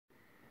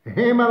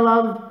Hey my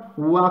loves,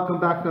 welcome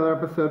back to another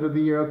episode of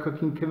the Euro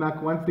Cooking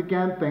Canuck. Once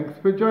again, thanks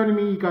for joining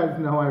me. You guys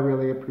know I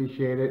really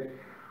appreciate it.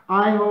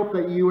 I hope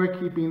that you are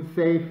keeping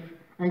safe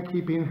and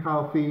keeping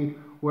healthy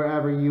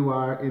wherever you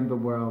are in the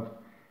world.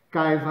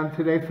 Guys, on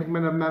today's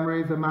segment of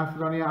Memories of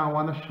Macedonia, I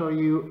want to show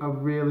you a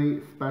really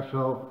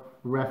special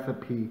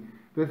recipe.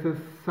 This is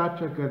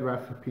such a good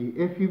recipe.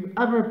 If you've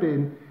ever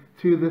been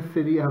to the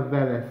city of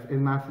Veles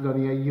in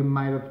Macedonia, you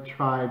might have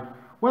tried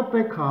what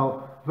they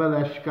call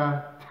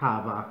Veleshka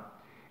Tava.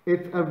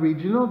 It's a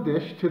regional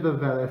dish to the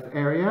Veles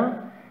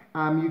area.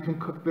 You can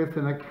cook this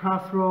in a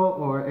casserole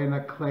or in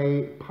a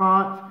clay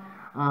pot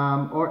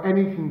or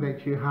anything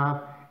that you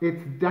have.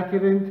 It's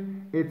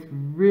decadent, it's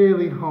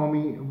really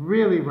homey,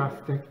 really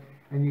rustic,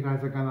 and you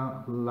guys are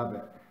gonna love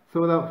it. So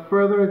without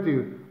further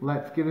ado,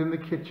 let's get in the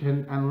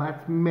kitchen and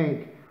let's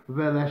make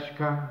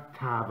Veleshka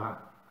Tava.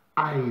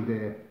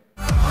 Haydi.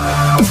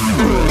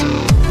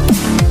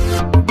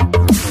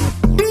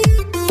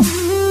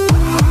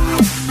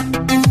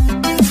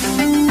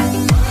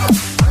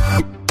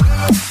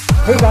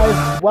 Hey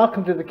guys,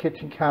 welcome to the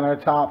kitchen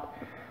countertop.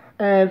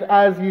 And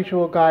as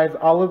usual guys,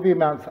 all of the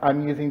amounts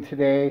I'm using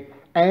today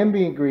and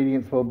the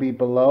ingredients will be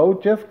below.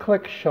 Just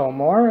click show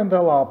more and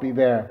they'll all be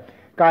there.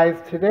 Guys,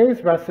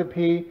 today's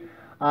recipe,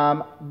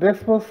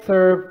 this will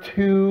serve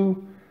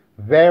 2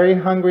 very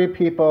hungry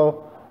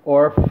people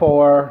or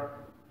 4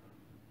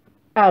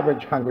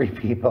 average hungry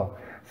people.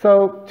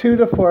 So 2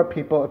 to 4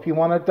 people. If you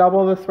want to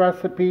double this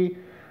recipe,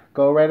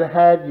 go right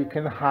ahead. You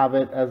can have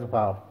it as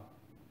well.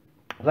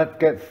 Let's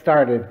get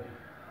started.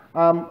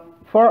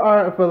 For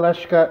our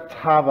Veleshka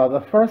Tava,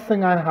 the first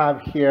thing I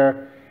have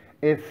here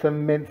is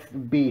some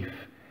minced beef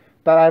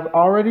that I've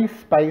already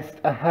spiced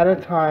ahead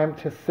of time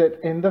to sit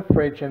in the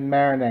fridge and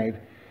marinate.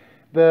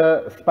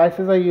 The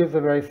spices I use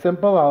are very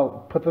simple.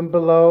 I'll put them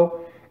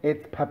below.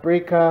 It's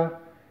paprika,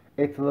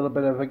 it's a little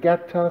bit of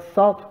Vegeta,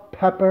 salt,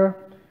 pepper,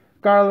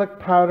 garlic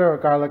powder or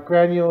garlic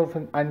granules,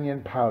 and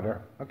onion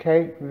powder.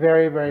 Okay,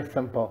 very, very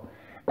simple.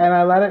 And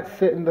I let it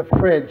sit in the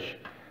fridge.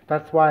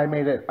 That's why I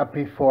made it up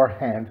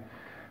beforehand.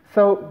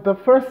 So the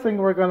first thing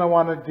we're going to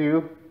want to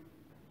do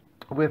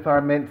with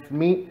our minced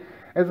meat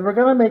is we're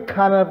going to make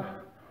kind of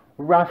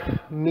rough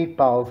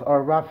meatballs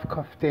or rough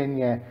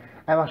koftinje.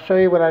 And I'll show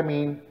you what I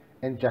mean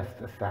in just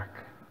a sec.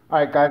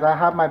 Alright guys, I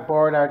have my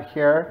board out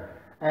here.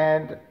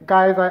 And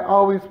guys, I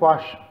always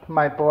wash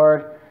my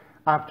board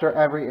after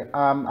every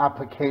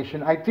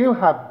application. I do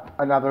have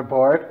another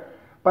board,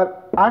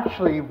 but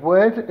actually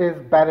wood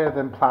is better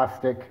than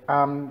plastic.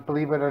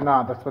 Believe it or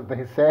not, that's what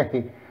they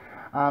say.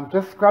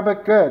 Just scrub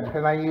it good,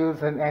 and I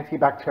use an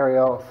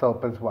antibacterial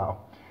soap as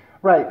well.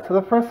 Right, so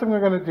the first thing we're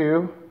going to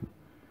do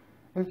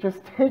is just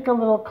take a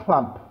little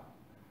clump.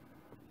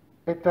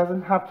 It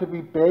doesn't have to be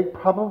big,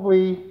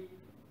 probably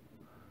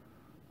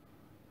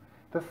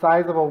the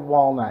size of a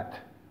walnut.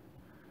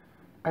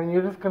 And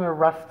you're just going to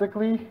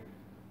rustically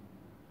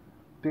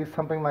do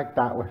something like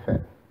that with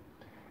it.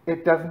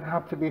 It doesn't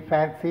have to be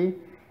fancy.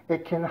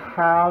 It can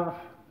have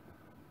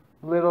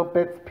little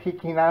bits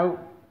peeking out,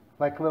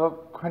 like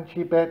little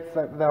crunchy bits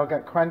that'll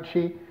get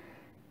crunchy.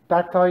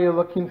 That's all you're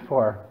looking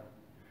for.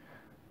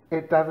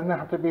 It doesn't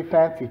have to be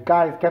fancy.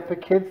 Guys, get the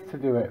kids to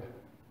do it.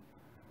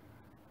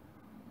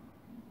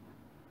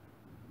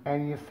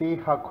 And you see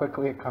how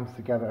quickly it comes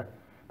together.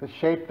 The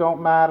shape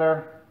don't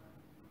matter.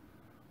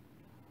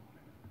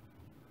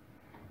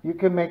 You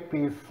can make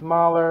these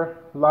smaller,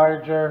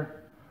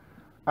 larger,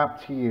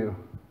 up to you.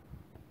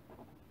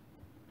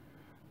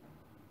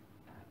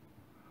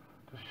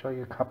 Just show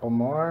you a couple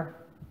more.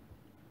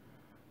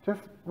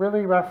 Just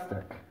really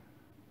rustic.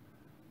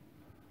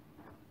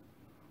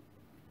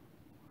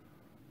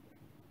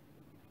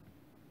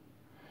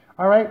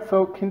 Alright,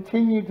 so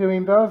continue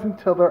doing those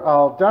until they're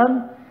all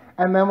done,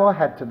 and then we'll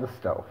head to the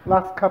stove.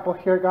 Last couple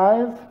here,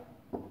 guys.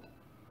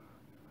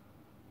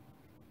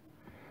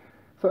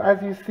 So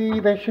as you see,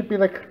 they should be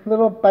like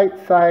little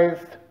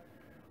bite-sized,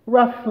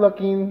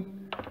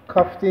 rough-looking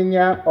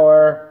koftinje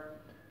or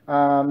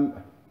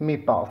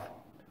meatballs.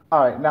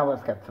 Alright, now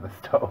let's get to the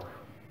stove.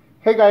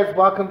 Hey guys,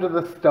 welcome to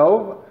the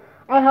stove.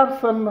 I have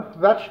some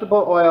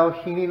vegetable oil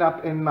heating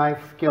up in my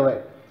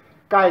skillet.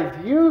 Guys,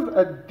 use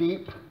a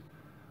deep,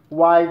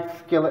 wide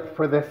skillet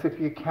for this if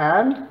you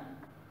can.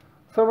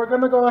 So we're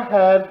going to go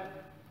ahead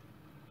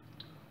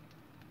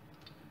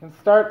and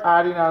start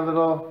adding our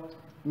little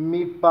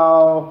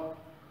meatball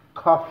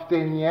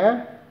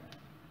koftinje.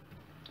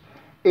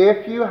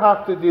 If you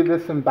have to do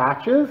this in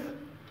batches,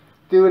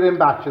 do it in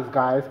batches,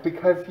 guys,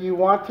 because you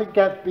want to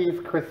get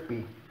these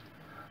crispy.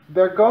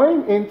 They're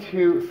going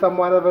into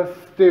somewhat of a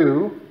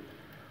stew,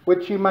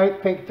 which you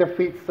might think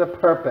defeats the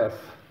purpose.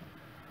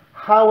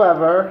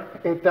 However,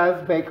 it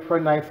does make for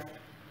nice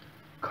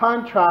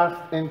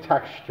contrast in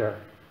texture.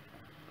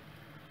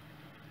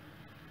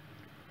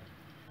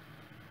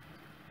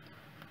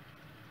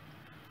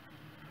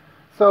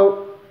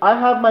 So I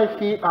have my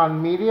heat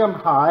on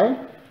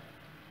medium-high.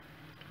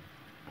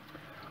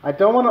 I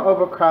don't want to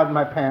overcrowd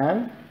my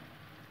pan.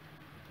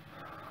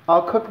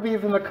 I'll cook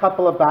these in a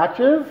couple of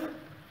batches.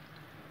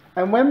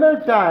 And when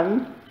they're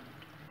done,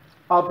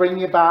 I'll bring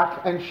you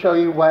back and show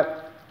you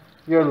what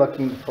you're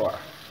looking for.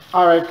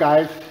 Alright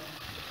guys,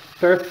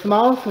 they're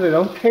small so they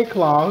don't take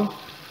long,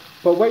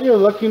 but what you're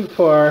looking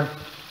for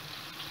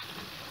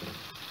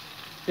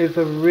is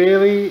a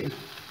really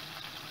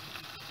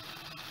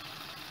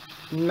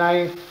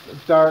nice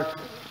dark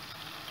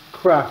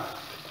crust.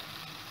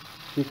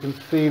 You can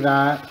see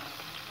that.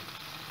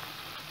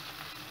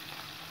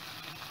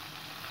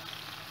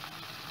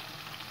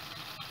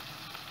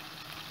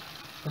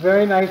 A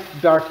very nice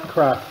dark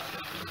crust.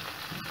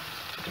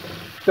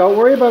 Don't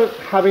worry about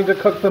having to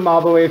cook them all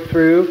the way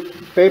through.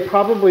 They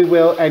probably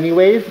will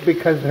anyways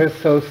because they're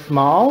so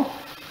small.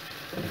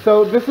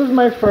 So this is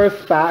my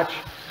first batch.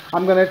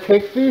 I'm going to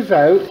take these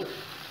out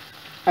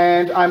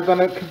and I'm going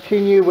to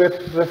continue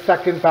with the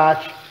second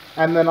batch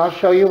and then I'll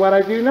show you what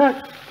I do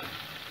next.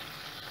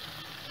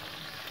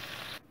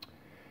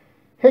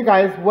 Hey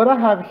guys, what I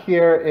have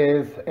here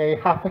is a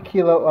half a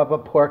kilo of a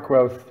pork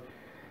roast.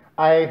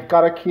 I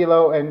got a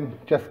kilo and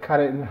just cut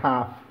it in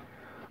half.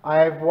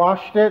 I've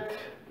washed it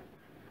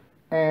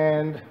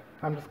and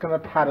I'm just going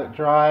to pat it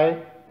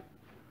dry.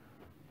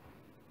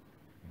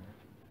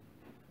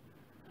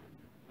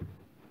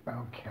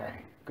 Okay,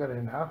 good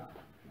enough.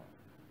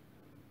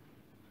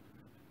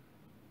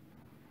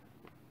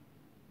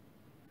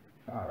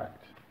 All right.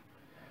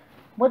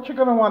 What you're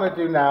going to want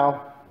to do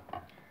now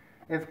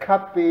is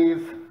cut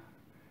these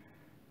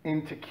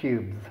into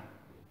cubes.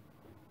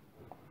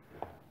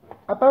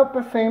 About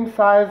the same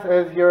size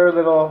as your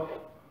little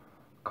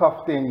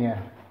koftinya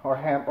or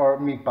ham or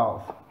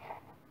meatballs.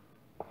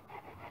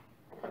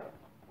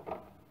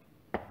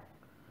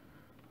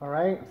 All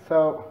right,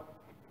 so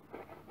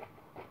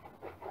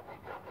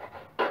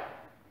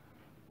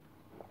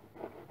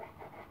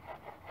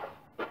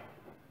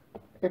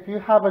if you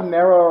have a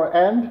narrower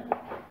end,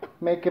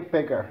 make it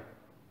bigger.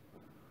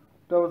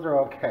 Those are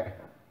okay.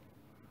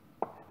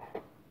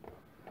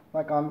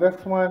 Like on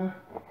this one,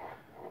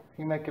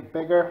 you make it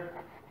bigger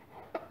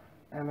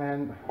and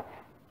then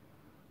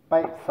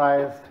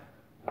bite-sized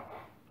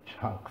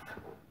chunks,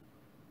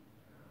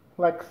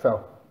 like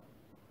so.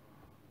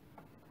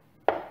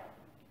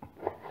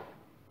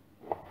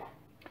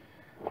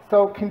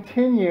 So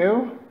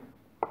continue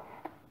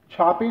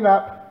chopping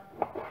up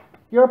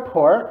your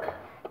pork.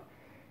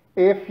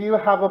 If you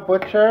have a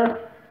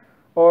butcher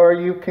or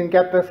you can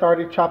get this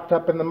already chopped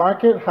up in the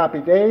market,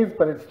 happy days,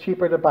 but it's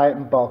cheaper to buy it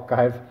in bulk,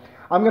 guys.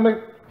 I'm going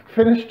to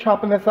finish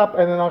chopping this up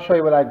and then I'll show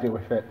you what I do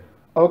with it.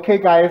 Okay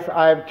guys,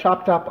 I've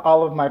chopped up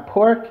all of my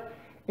pork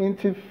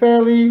into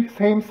fairly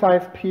same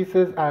size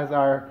pieces as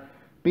our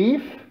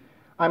beef.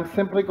 I'm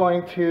simply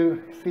going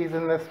to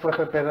season this with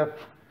a bit of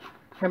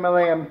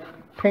Himalayan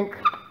pink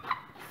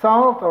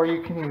salt, or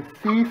you can use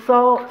sea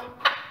salt.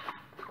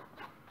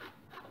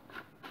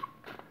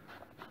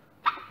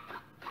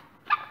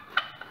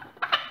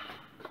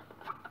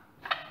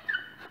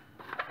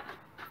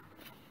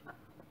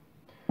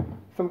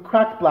 Some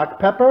cracked black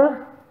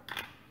pepper.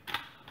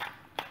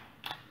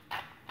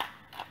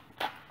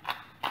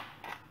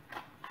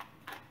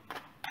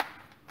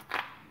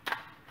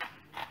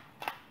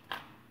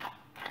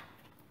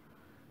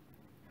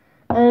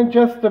 And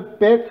just a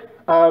bit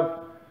of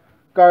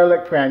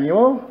garlic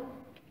granule.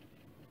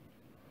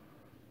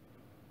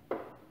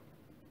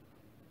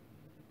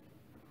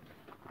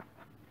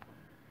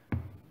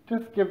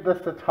 Just give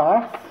this a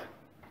toss.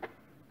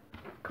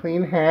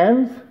 Clean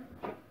hands.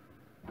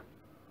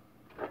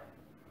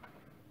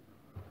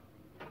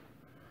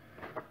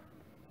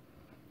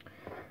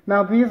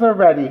 Now these are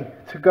ready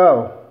to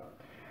go.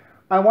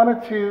 I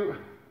wanted to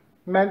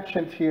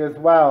mention to you as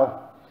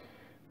well,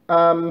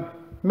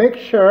 make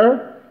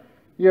sure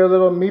your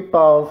little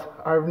meatballs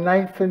are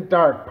nice and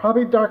dark,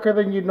 probably darker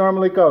than you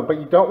normally go, but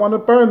you don't want to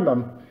burn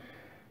them.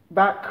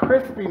 That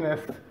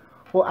crispiness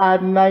will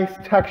add nice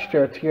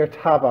texture to your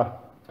tava.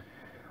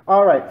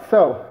 All right,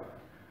 so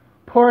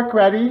pork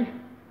ready.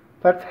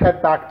 Let's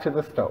head back to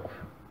the stove.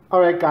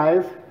 All right,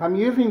 guys, I'm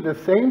using the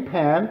same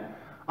pan.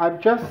 I've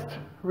just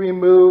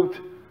removed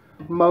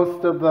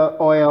most of the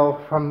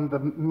oil from the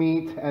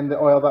meat and the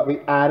oil that we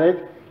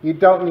added. You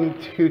don't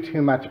need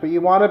too much, but you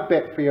want a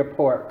bit for your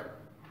pork.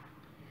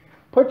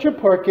 Put your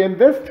pork in.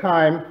 This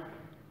time,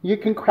 you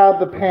can crowd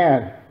the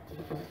pan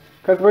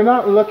because we're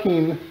not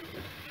looking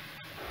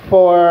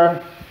for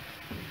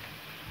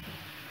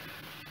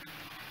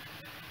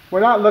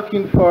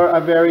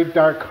a very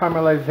dark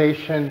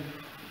caramelization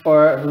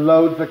or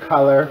loads of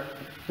color.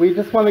 We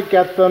just want to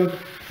get them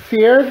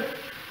seared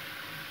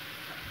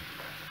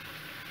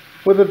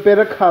with a bit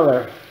of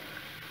color.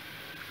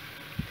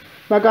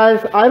 Now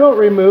guys, I don't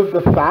remove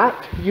the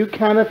fat. You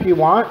can if you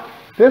want.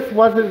 This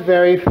wasn't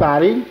very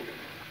fatty,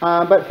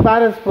 but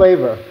fat is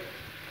flavor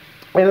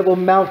and it will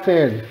melt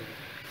in.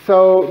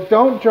 So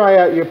don't dry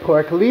out your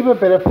pork. Leave a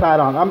bit of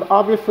fat on.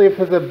 Obviously, if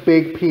it's a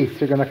big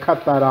piece, you're going to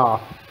cut that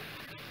off.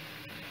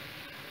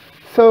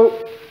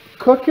 So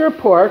cook your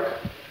pork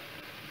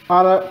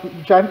on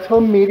a gentle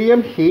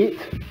medium heat,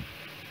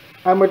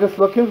 and we're just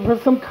looking for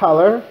some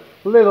color,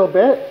 a little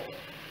bit.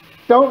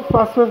 Don't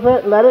fuss with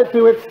it, let it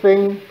do its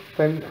thing,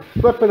 then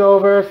flip it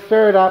over,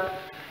 stir it up,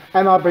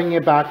 and I'll bring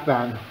you back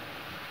then.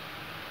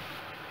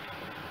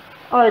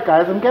 Alright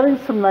guys, I'm getting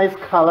some nice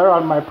color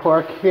on my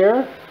pork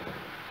here.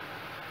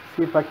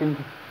 See if I can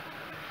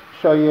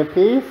show you a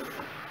piece.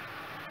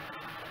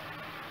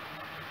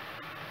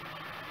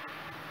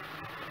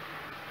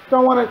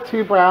 Don't want it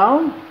too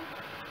brown.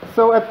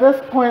 So at this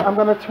point, I'm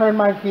going to turn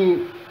my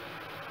heat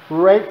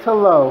right to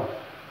low.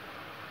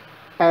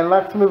 And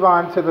let's move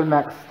on to the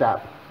next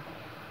step.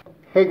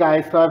 Hey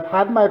guys, so I've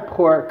had my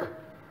pork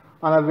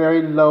on a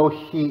very low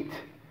heat.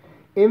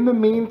 In the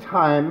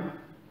meantime,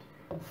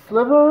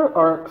 sliver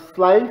or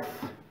slice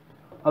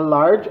a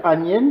large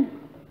onion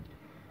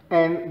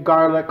and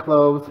garlic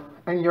cloves,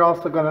 and you're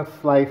also going to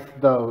slice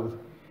those.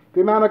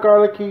 The amount of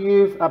garlic you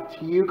use, up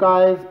to you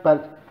guys,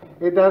 but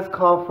it does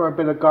call for a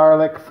bit of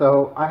garlic,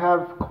 so I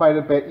have quite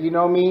a bit. You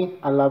know me,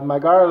 I love my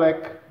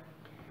garlic.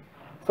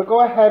 So go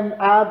ahead and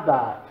add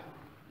that.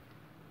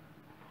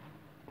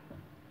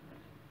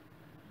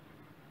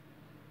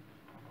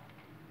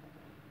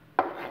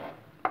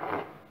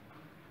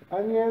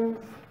 Onions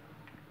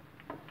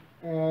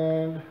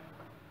and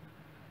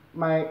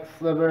my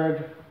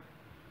slivered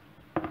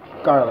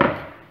garlic.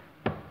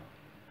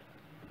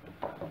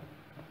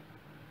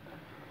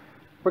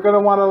 We're going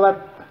to want to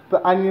let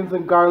the onions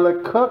and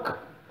garlic cook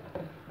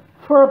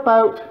for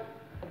about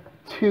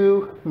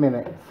 2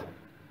 minutes.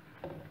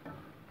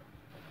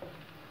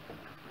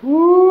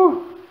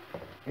 Woo!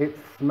 It's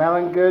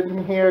smelling good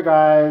in here,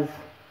 guys.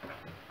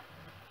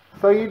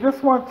 So you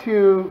just want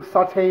to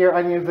saute your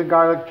onions and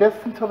garlic just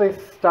until they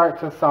start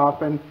to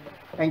soften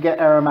and get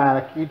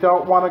aromatic. You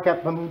don't want to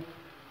get them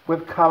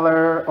with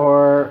color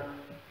or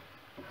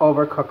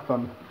overcook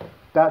them.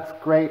 That's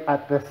great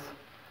at this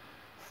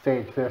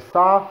stage. They're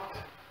soft.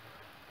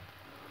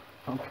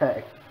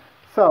 Okay,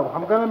 so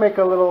I'm going to make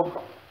a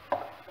little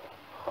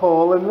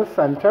hole in the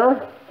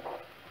center.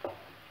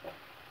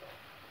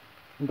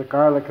 And the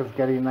garlic is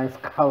getting nice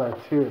color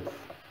too. It's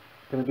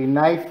going to be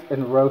nice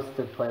and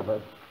roasted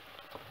flavored.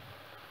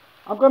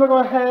 I'm going to go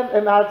ahead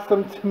and add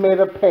some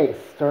tomato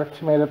paste or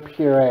tomato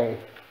puree.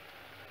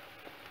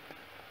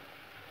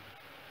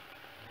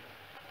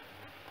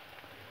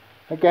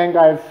 Again,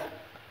 guys,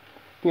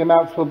 the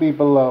amounts will be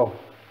below.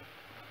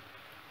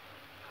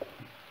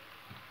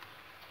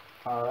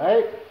 All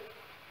right.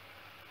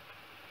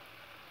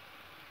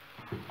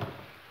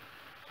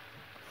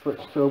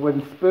 Switch to a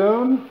wooden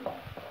spoon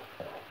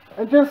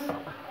and just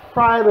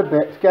fry it a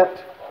bit to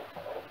get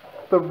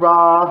the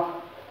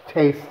raw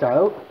taste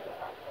out.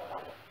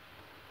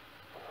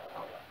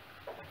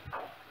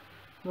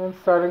 And then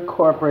start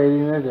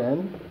incorporating it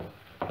in.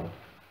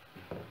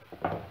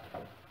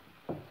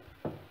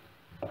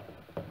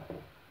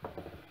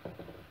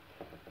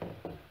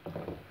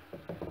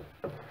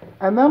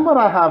 And then what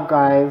I have,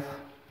 guys,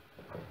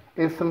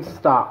 is some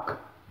stock.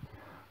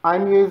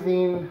 I'm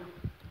using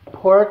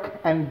pork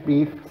and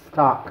beef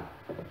stock.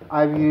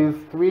 I've used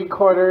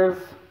 3/4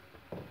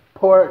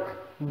 pork,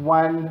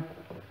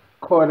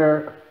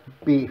 1/4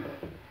 beef.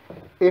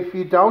 If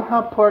you don't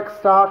have pork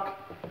stock,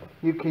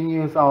 you can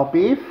use all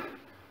beef.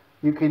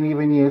 You can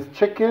even use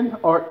chicken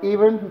or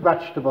even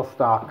vegetable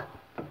stock.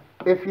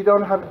 If you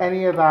don't have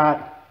any of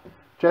that,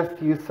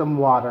 just use some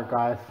water,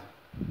 guys.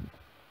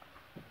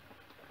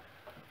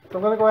 So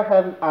I'm going to go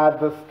ahead and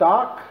add the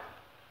stock.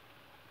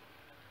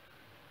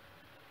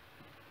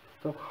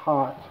 Still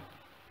hot.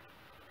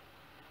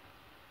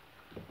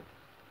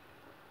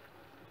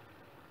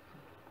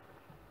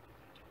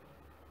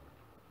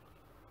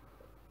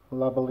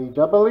 Lovely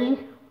jubbly.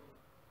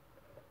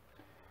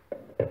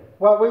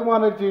 What we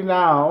want to do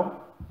now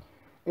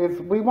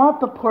is we want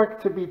the pork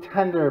to be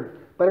tender,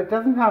 but it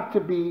doesn't have to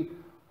be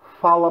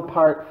fall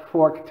apart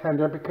fork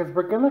tender because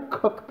we're going to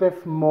cook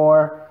this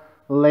more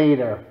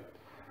later.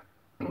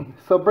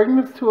 So bring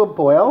this to a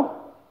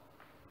boil.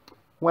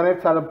 When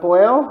it's at a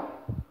boil,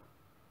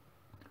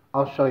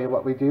 I'll show you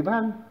what we do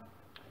then.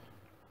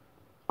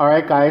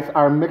 Alright guys,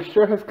 our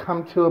mixture has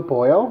come to a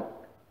boil.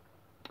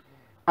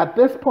 At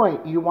this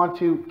point, you want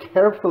to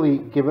carefully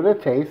give it a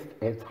taste.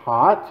 It's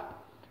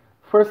hot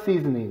for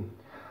seasoning.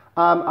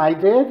 I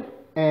did,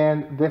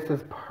 and this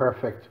is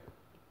perfect.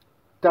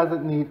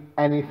 Doesn't need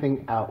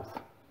anything else.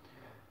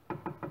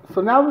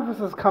 So now that this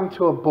has come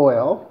to a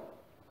boil,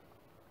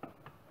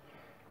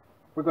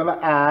 we're going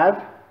to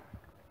add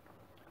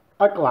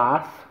a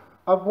glass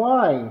of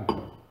wine.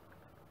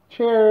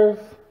 Cheers.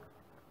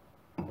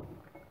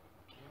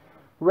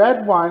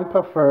 Red wine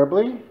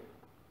preferably.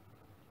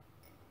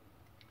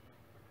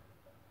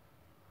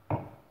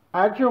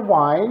 Add your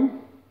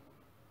wine.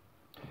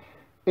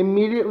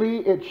 Immediately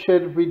it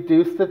should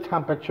reduce the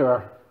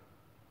temperature.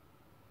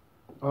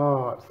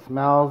 Oh, it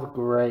smells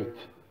great.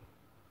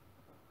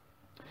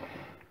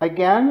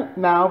 Again,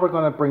 now we're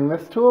going to bring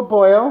this to a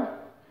boil.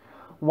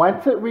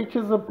 Once it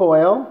reaches a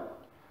boil,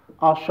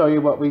 I'll show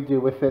you what we do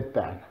with it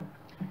then.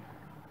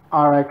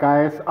 Alright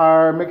guys,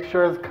 our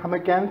mixture has come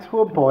again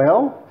to a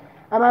boil,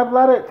 and I've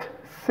let it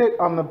sit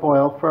on the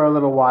boil for a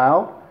little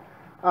while,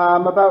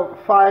 about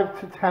 5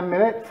 to 10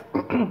 minutes,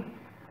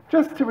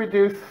 just to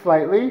reduce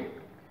slightly.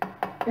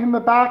 In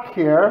the back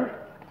here,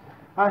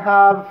 I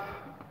have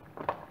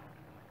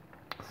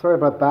Sorry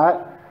about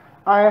that.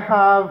 I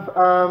have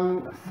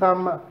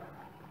some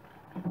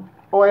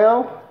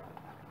oil,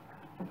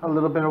 a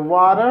little bit of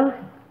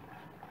water,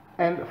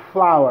 and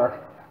flour.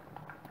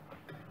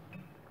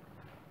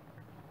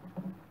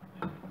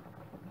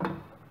 I'm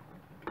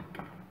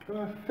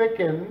going to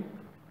thicken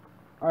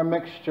our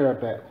mixture a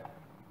bit.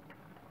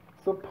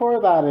 So pour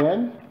that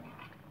in.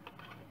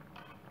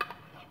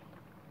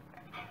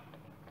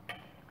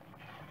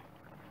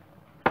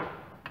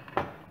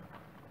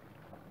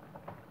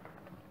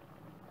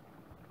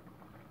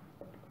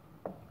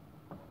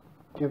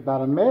 Give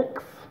that a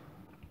mix.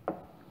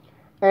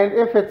 And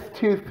if it's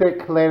too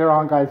thick later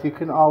on, guys, you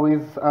can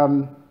always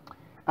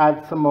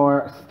add some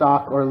more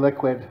stock or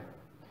liquid.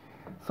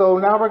 So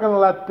now we're going to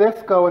let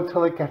this go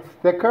until it gets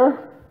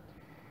thicker.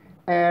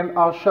 And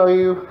I'll show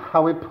you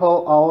how we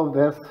pull all of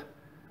this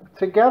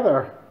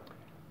together.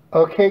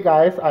 Okay,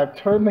 guys, I've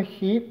turned the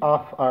heat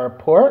off our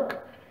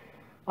pork.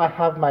 I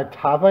have my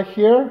tava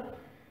here.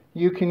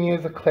 You can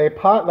use a clay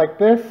pot like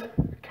this,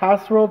 a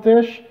casserole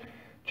dish.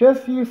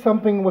 Just use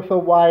something with a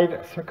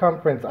wide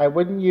circumference. I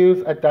wouldn't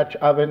use a Dutch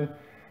oven,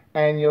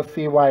 and you'll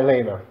see why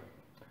later.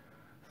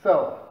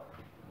 So,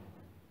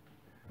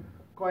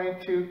 going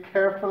to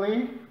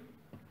carefully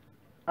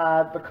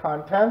add the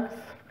contents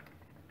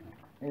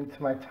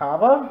into my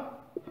tava.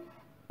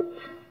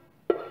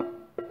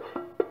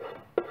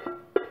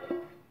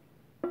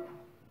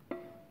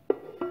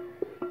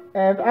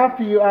 And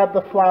after you add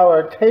the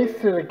flour,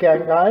 taste it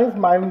again, guys.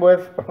 Mine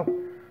was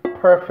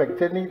perfect,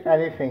 didn't need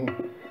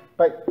anything.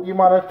 But you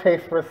want to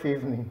taste for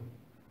seasoning.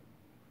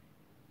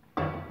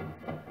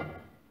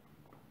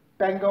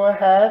 Then go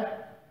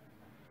ahead,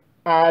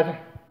 add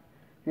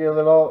your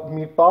little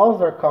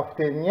meatballs or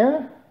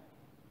koftinje.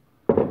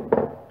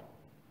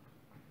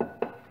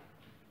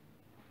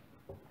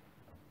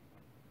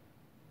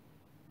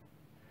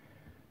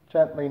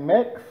 Gently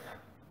mix.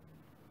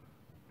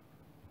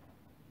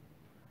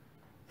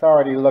 It's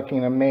already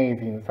looking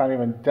amazing. It's not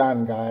even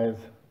done, guys.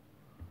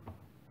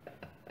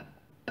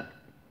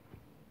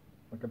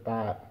 Look at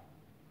that.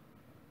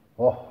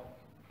 Oh.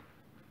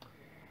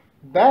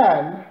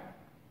 Then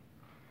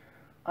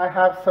I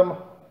have some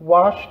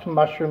washed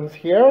mushrooms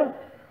here,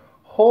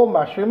 whole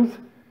mushrooms.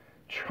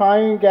 Try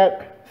and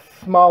get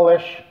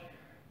smallish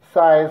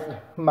sized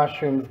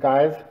mushrooms,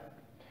 guys.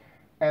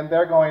 And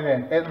they're going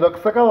in. It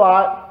looks like a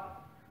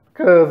lot,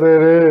 because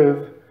it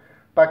is.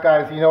 But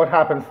guys, you know what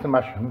happens to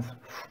mushrooms.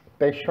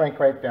 They shrink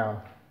right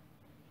down.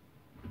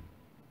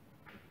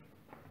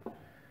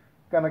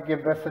 Gonna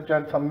give this a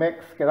gentle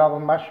mix, get all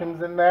the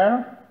mushrooms in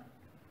there.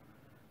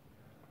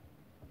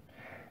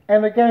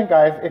 And again,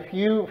 guys, if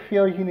you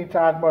feel you need to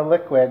add more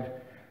liquid,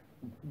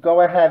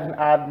 go ahead and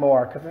add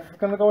more, because this is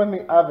gonna go in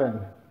the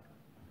oven.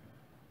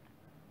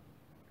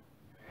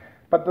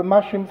 But the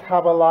mushrooms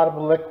have a lot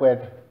of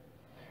liquid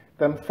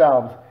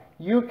themselves.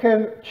 You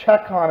can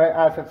check on it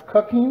as it's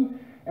cooking,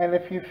 and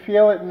if you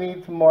feel it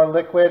needs more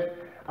liquid,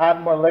 add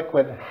more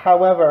liquid.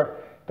 However,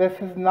 this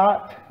is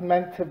not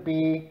meant to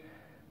be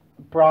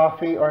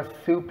brothy or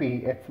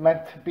soupy. It's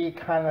meant to be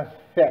kind of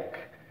thick,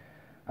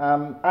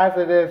 as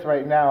it is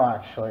right now,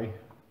 actually.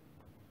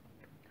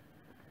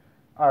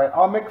 All right,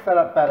 I'll mix that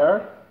up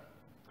better.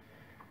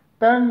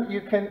 Then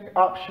you can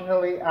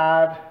optionally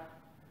add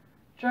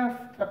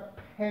just a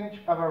pinch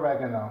of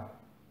oregano.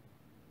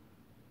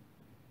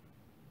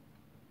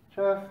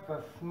 Just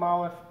the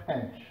smallest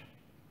pinch.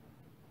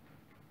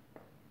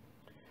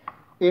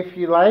 If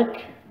you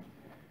like,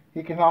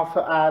 you can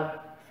also add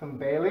some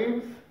bay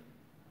leaves.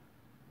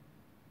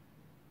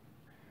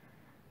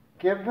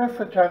 Give this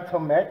a gentle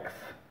mix.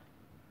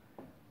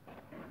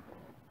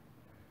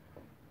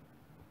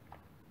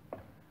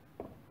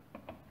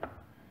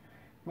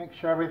 Make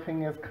sure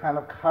everything is kind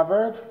of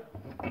covered.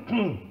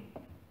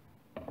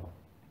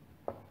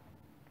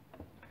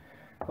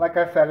 Like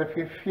I said, if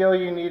you feel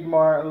you need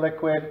more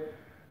liquid,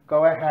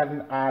 go ahead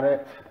and add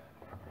it.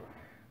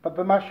 But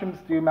the mushrooms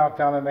do melt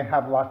down and they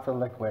have lots of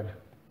liquid.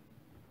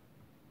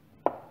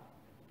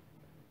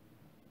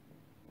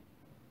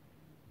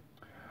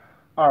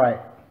 All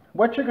right,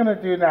 what you're going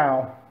to do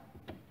now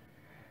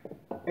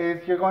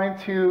is you're going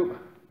to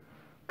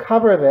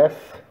cover this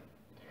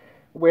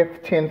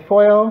with tin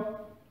foil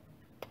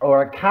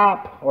or a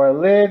cap or a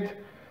lid,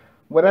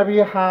 whatever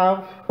you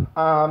have.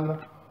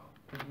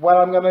 What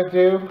I'm going to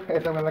do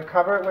is I'm going to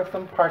cover it with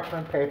some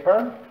parchment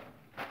paper.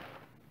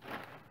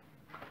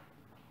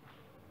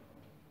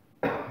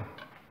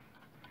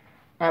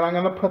 And I'm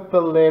going to put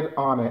the lid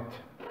on it.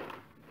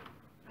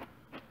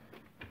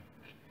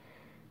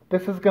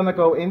 This is going to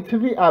go into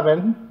the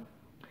oven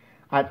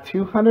at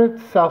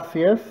 200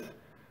 Celsius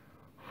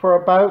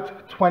for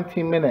about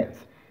 20 minutes.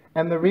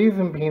 And the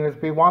reason being is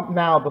we want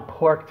now the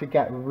pork to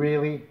get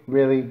really,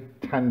 really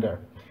tender.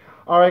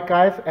 All right,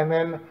 guys, and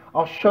then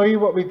I'll show you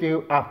what we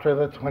do after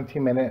the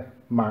 20-minute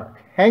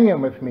mark. Hang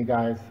in with me,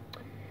 guys.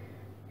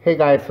 Hey,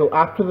 guys, so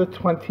after the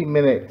 20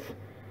 minutes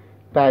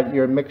that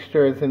your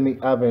mixture is in the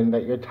oven,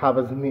 that your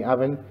tava is in the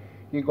oven,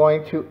 you're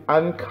going to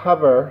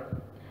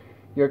uncover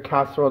your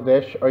casserole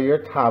dish or your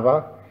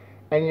tava,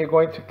 and you're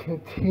going to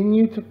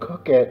continue to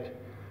cook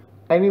it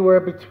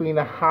anywhere between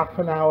a half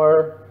an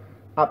hour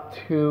up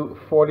to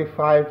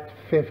 45 to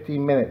 50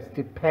 minutes,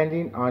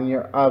 depending on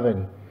your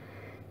oven.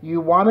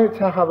 You want it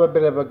to have a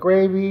bit of a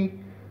gravy,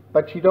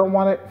 but you don't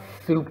want it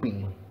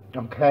soupy,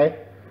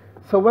 okay?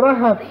 So what I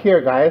have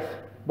here, guys,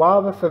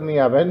 while this is in the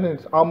oven,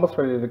 it's almost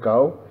ready to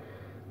go,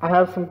 I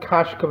have some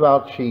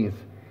Casserole cheese.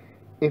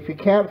 If you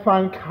can't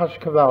find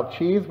Casserole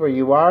cheese where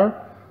you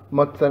are,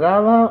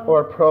 mozzarella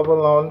or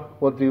provolone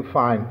will do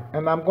fine.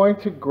 And I'm going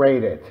to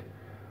grate it.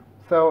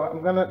 So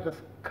I'm going to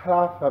just cut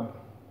off a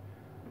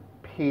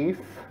piece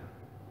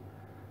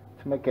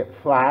to make it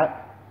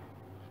flat.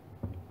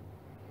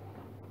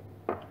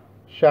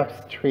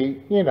 Chef's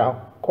treat, you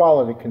know,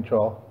 quality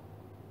control.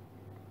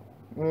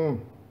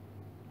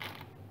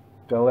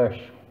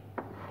 Delish.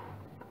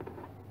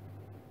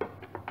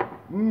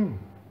 I'm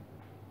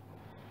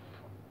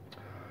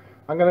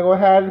going to go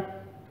ahead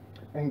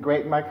and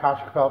grate my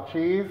Casserole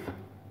cheese.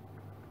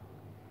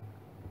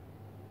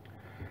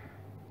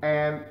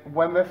 And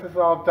when this is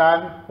all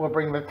done, we'll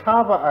bring the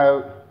tava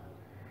out.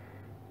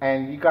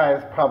 And you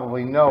guys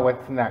probably know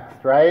what's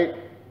next, right?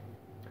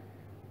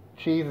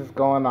 Cheese is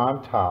going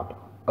on top.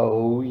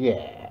 Oh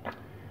yeah.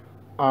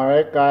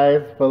 Alright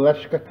guys,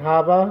 Veleshka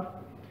Tava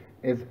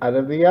is out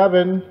of the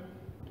oven.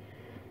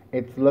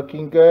 It's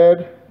looking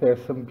good.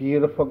 There's some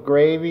beautiful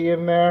gravy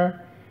in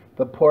there.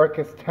 The pork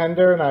is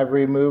tender and I've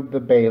removed the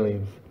bay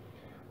leaves.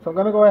 So I'm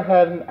going to go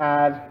ahead and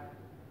add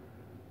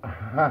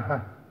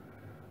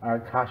our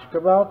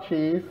Casserole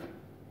cheese.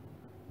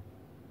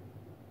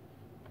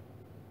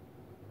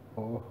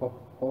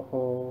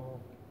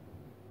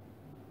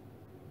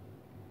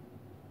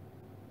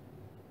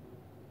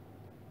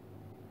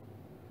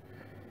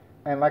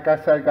 And like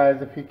I said,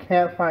 guys, if you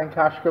can't find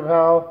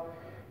Casserole,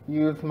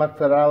 use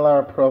mozzarella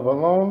or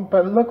provolone,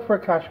 but look for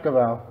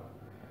Casserole.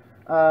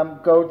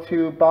 Go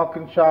to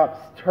Balkan shops,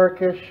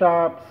 Turkish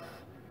shops.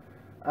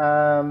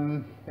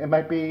 It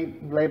might be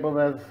labeled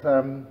as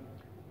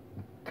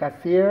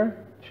Casserole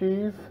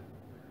cheese.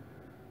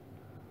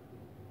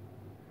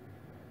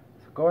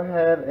 So go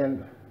ahead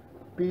and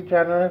be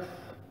generous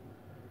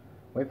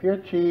with your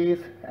cheese.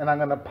 And I'm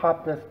going to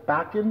pop this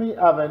back in the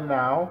oven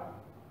now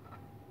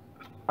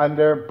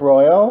under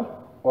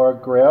broil or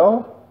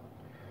grill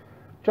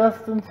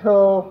just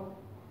until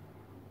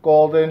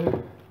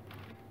golden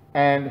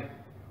and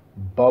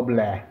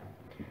bubbly.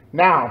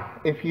 Now,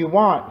 if you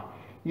want,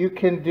 you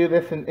can do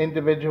this in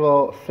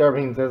individual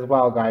servings as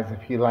well, guys,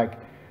 if you like.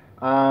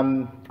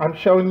 I'm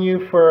showing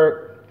you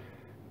for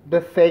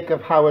the sake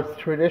of how it's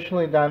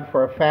traditionally done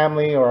for a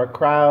family or a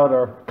crowd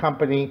or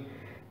company.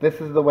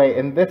 This is the way,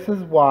 and this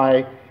is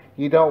why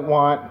you don't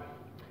want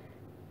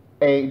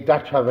a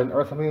Dutch oven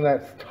or something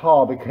that's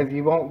tall, because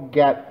you won't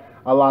get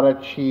a lot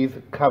of cheese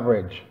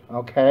coverage,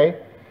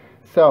 okay?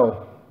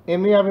 So,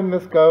 in the oven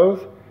this goes,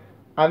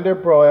 under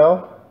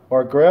broil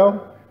or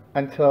grill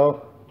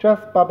until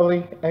just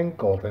bubbly and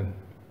golden.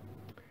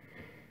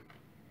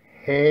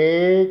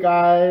 Hey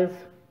guys,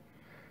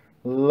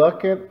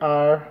 look at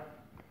our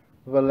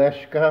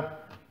Veleshka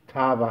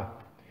Tava.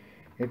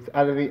 It's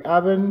out of the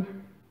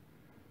oven,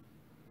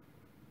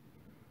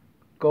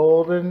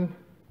 golden,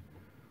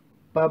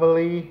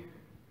 bubbly,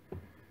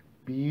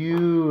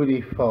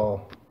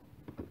 beautiful.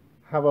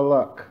 Have a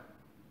look.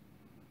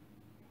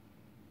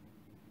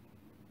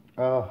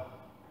 Oh,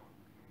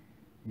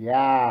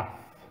 yes.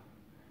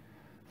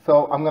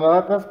 So I'm going to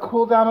let this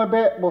cool down a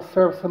bit. We'll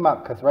serve some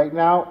up because right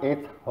now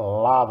it's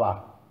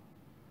lava.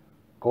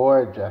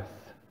 Gorgeous.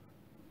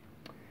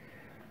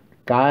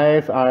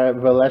 Guys, our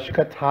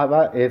Veleshka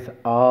Tava is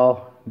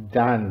all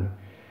done.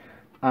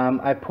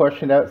 I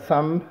portioned out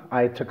some.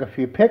 I took a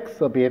few pics.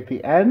 They'll be at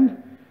the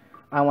end.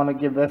 I want to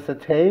give this a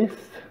taste.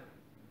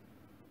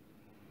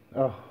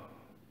 Oh,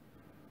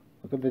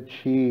 look at the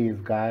cheese,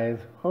 guys.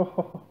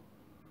 Oh.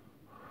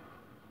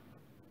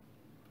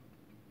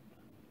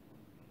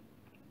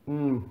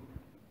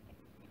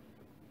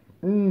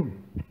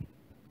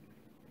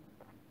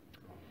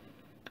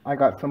 I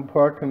got some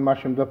pork and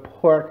mushroom. The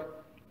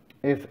pork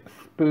is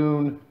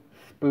spoon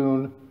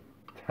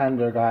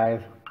tender,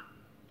 guys.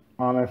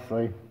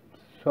 Honestly,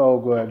 so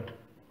good.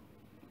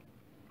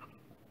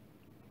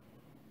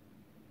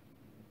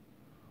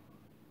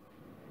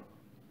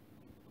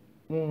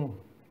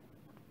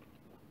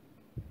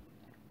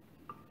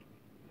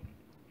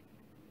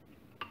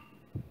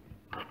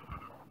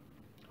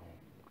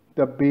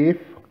 The beef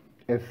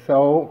is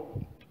so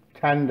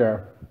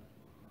tender.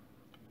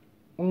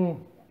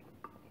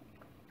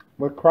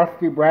 With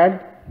crusty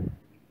bread,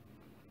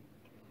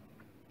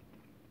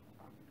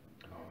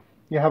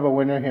 you have a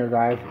winner here,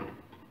 guys.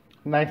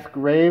 Nice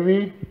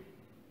gravy.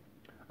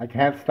 I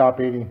can't stop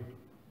eating.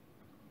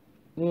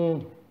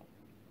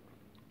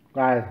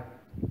 Guys,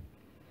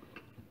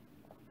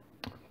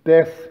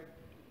 this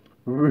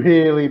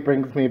really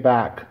brings me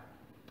back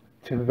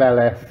to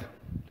Veles.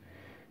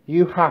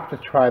 You have to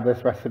try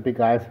this recipe,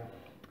 guys.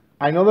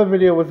 I know the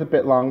video was a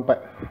bit long,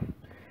 but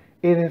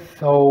it is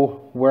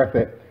so worth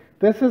it.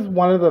 This is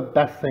one of the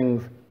best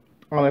things,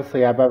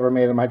 honestly, I've ever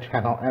made on my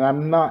channel, and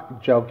I'm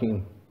not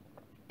joking.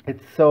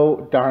 It's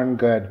so darn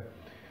good.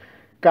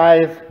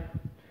 Guys,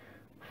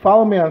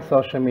 follow me on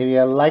social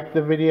media, like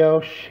the video,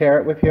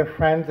 share it with your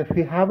friends. If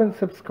you haven't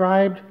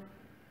subscribed,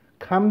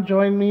 come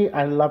join me.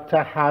 I'd love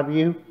to have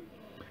you.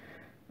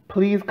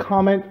 Please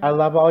comment. I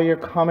love all your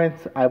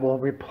comments. I will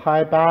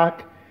reply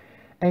back.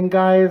 And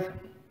guys,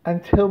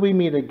 until we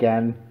meet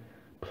again,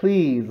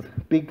 please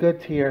be good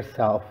to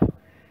yourself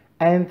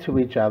and to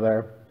each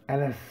other.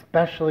 And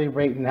especially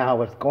right now,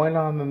 what's going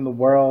on in the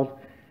world.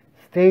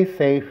 Stay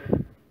safe.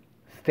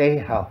 Stay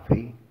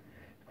healthy.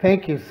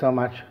 Thank you so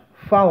much.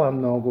 Hvala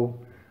mnogo.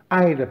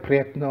 Ajde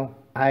prijetno.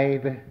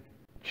 Ajde.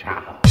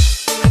 Ciao.